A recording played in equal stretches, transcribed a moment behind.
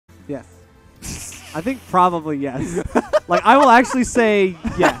Yes. I think probably yes. Like, I will actually say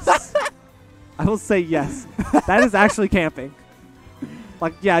yes. I will say yes. That is actually camping.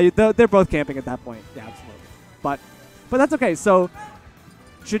 Like, yeah, they're both camping at that point. Yeah, absolutely. But that's okay. So,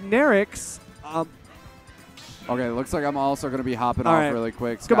 generics. Okay, it looks like I'm also going to be hopping All off right. really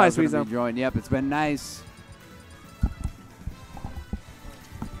quick. Goodbye, Sky's gonna Sweezo. be joined. Yep, it's been nice.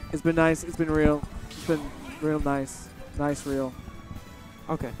 It's been nice. It's been real. It's been real nice. Nice, real.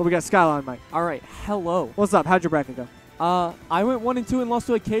 Okay. But we got Skyline, Mike. All right. Hello. What's up? How'd your bracket go? I went 1-2 and lost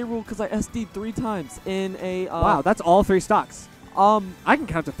to a K rule because I SD'd 3 times in a. Wow, that's all 3 stocks. I can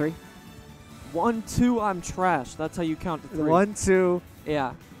count to 3. 1-2. I'm trash. That's how you count to 3. 1, 2.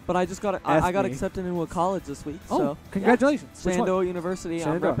 Yeah. But I just got I got accepted into a college this week. Oh, so congratulations! Yeah. Shenandoah University.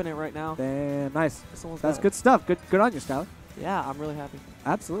 Shenandoah. I'm repping it right now. Damn, nice. That's good. good stuff. Good on you, Skylar. Yeah, I'm really happy.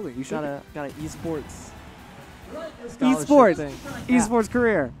 Absolutely, you should. Got an esports. Esports. Thing. Esports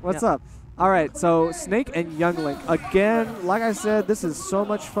career. What's up? All right, so Snake and Young Link again. Like I said, this is so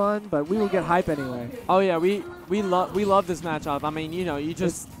much fun, but we will get hype anyway. Oh yeah, we love this matchup. I mean, you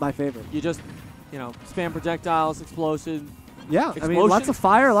just it's my favorite. You just spam projectiles, explosion. Yeah, I mean, lots of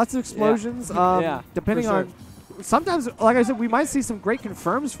fire, lots of explosions. Yeah, depending on. Sometimes, like I said, we might see some great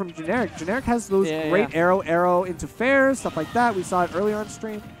confirms from Generic. Generic has those great arrow into fair, stuff like that. We saw it earlier on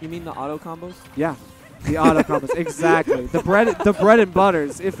stream. You mean the auto combos? Yeah, the auto combos, exactly. The bread and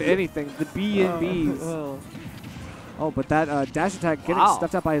butters, if anything. The B&Bs. Oh, but that dash attack getting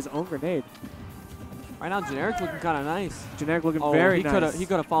stuffed up by his own grenade. Right now, Generic's looking kind of nice. Generic looking very nice. He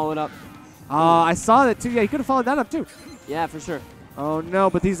could have followed up. I saw that too. Yeah, he could have followed that up too. Yeah, for sure. Oh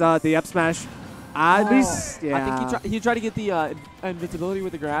no, but these the up smash. Yeah. I think he tried to get the invincibility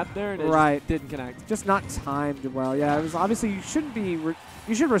with the grab there, and it just didn't connect. Just not timed well. Yeah, it was obviously you shouldn't be.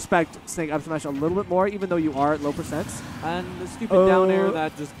 You should respect Snake up smash a little bit more, even though you are at low percents. And the stupid down air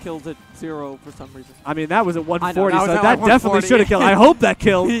that just kills at 0 for some reason. I mean, that was at 140, know, so that definitely should have killed. I hope that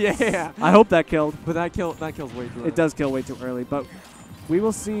killed. Yeah. I hope that killed. But that kills way too early. It does kill way too early, but we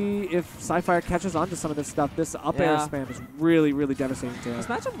will see if SciFire catches on to some of this stuff. This up air spam is really, really devastating to him. This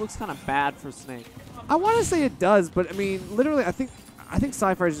matchup looks kind of bad for Snake. I want to say it does, but I mean, literally, I think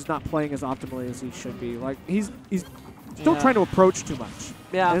SciFire is just not playing as optimally as he should be. Like he's still trying to approach too much.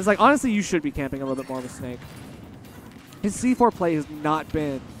 Yeah. And it's like, honestly, you should be camping a little bit more with Snake. His C4 play has not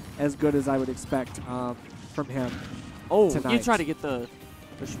been as good as I would expect from him. Oh, tonight. you try to get the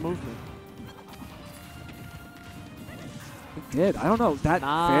movement. He did. I don't know. That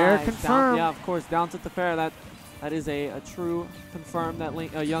fair confirm. Yeah, of course. Downs at the fair. That is a true confirm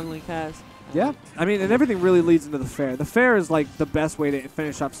that Young Link has. Yeah. I mean, and everything really leads into the fair. The fair is like the best way to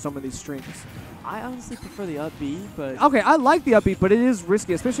finish up some of these streams. I honestly prefer the up B, but... Okay, I like the up B, but it is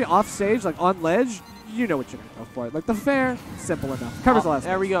risky, especially off stage, like on ledge. You know what you're going to go for. Like the fair, simple enough. Covers the last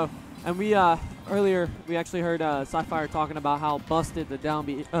There we go. And we, earlier, we actually heard SciFire talking about how busted the down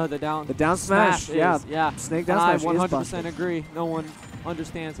smash is. Yeah. Snake down smash I is busted. 100% agree. No one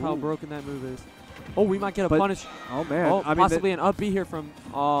understands how broken that move is. Oh, we might get a punish. Oh, man. Oh, I mean, possibly an up B here from...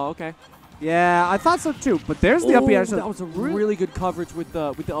 Oh, okay. Yeah, I thought so too. But there's the up B. That was a really good coverage with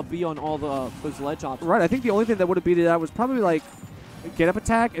the up B on all those ledge options. Right. I think the only thing that would have beaten that was probably like get up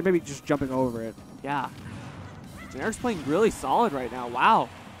attack and maybe just jumping over it. Yeah. Generic's playing really solid right now. Wow.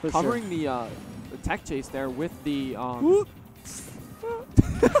 Covering the tech chase there with the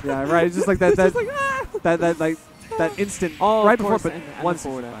yeah, right. It's just like that that instant right before, but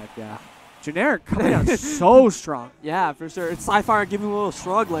 165. Yeah. Generic coming out so strong. Yeah, for sure. It's SciFire giving a little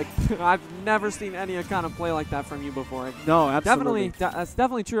shrug. Like I've never seen any kind of play like that from you before. No, absolutely. That's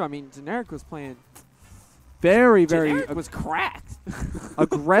definitely true. I mean, Generic was playing very Generic was cracked.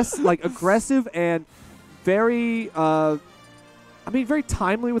 aggressive and very very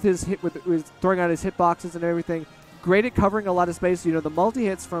timely with his hit with throwing out his hitboxes and everything. Great at covering a lot of space. You know, the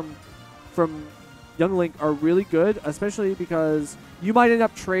multi-hits from Young Link are really good, especially because you might end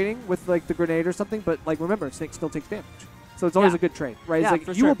up trading with like the grenade or something, but like remember, Snake still takes damage. So it's always a good trade, right? Yeah, it's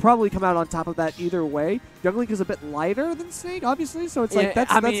like you will probably come out on top of that either way. Young Link is a bit lighter than Snake, obviously, so it's like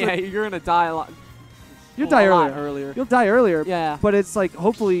you're gonna die a lot. You'll die earlier. You'll die earlier. Yeah. But it's like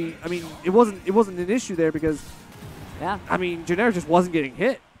hopefully, I mean, it wasn't an issue there because I mean, Generic just wasn't getting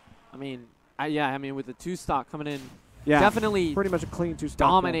hit. I mean, with the 2-stock coming in, definitely pretty much a clean 2-stock.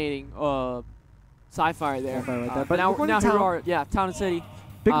 Dominating SciFire there. Like that. But now here we are, Town and City.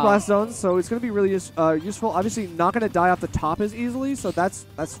 Big blast zones, so it's going to be really useful. Obviously, not going to die off the top as easily, so that's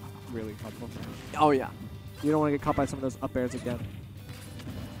really helpful. Oh, yeah. You don't want to get caught by some of those up airs again.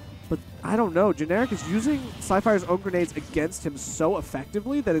 But I don't know. Generic is using SciFire's own grenades against him so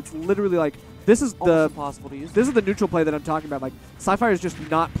effectively that it's literally like this is Almost impossible to use. this is the neutral play that I'm talking about. Like SciFire is just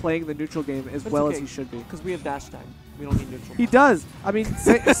not playing the neutral game as well as he should be. Because we have dash tag. We don't need neutral. He does. I mean,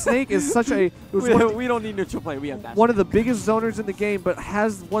 Snake is such a we don't need neutral play. We have dash. One of the biggest zoners in the game, but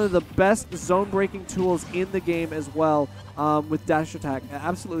has one of the best zone breaking tools in the game as well with dash attack.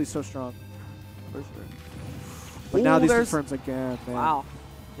 Absolutely so strong. For sure. But now these confirms again, man. Wow.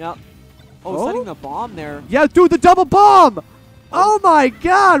 Yep. Oh, setting the bomb there. Yeah, dude, the double bomb! Oh my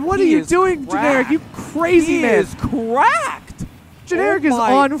god, what are you doing, Generic? You crazy man. He is cracked! Generic is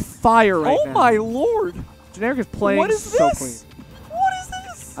on fire right now. Oh my lord! Generic is playing so clean. What is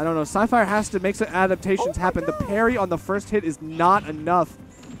this? I don't know. SciFire has to make some adaptations happen. The parry on the first hit is not enough.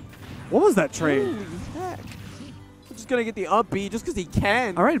 What was that trade? Holy heck. I'm just going to get the up B just because he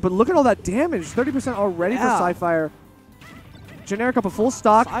can. All right, but look at all that damage. 30% already for SciFire. Generic up a full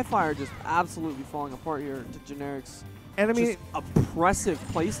stock. SciFire just absolutely falling apart here to Generic's. And I mean, just oppressive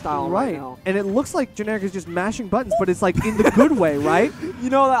playstyle right now. And it looks like Generic is just mashing buttons, but it's like in the good way, right? You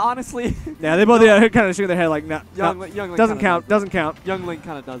know that honestly. Yeah, they both kind of shake their head like, nah, Young Link doesn't count. Doesn't count. Young Link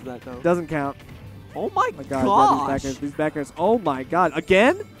kind of does that though. Doesn't count. Oh my god! Yeah, these backers. Oh my god!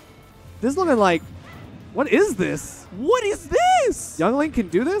 Again? This is looking like, what is this? What is this? Young Link can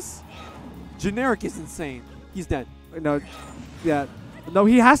do this? Generic is insane. He's dead. No, yeah, no.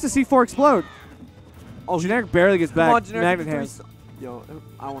 He has to see 4 explode. Oh, Generic barely gets back. On, Generic, Magnet hands. Yo,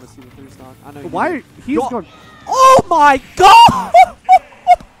 I want to see the 3 stock. I know. Why? He's going. Oh my god!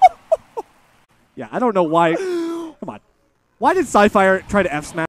 Yeah, I don't know why. Come on. Why did SciFire try to F smash?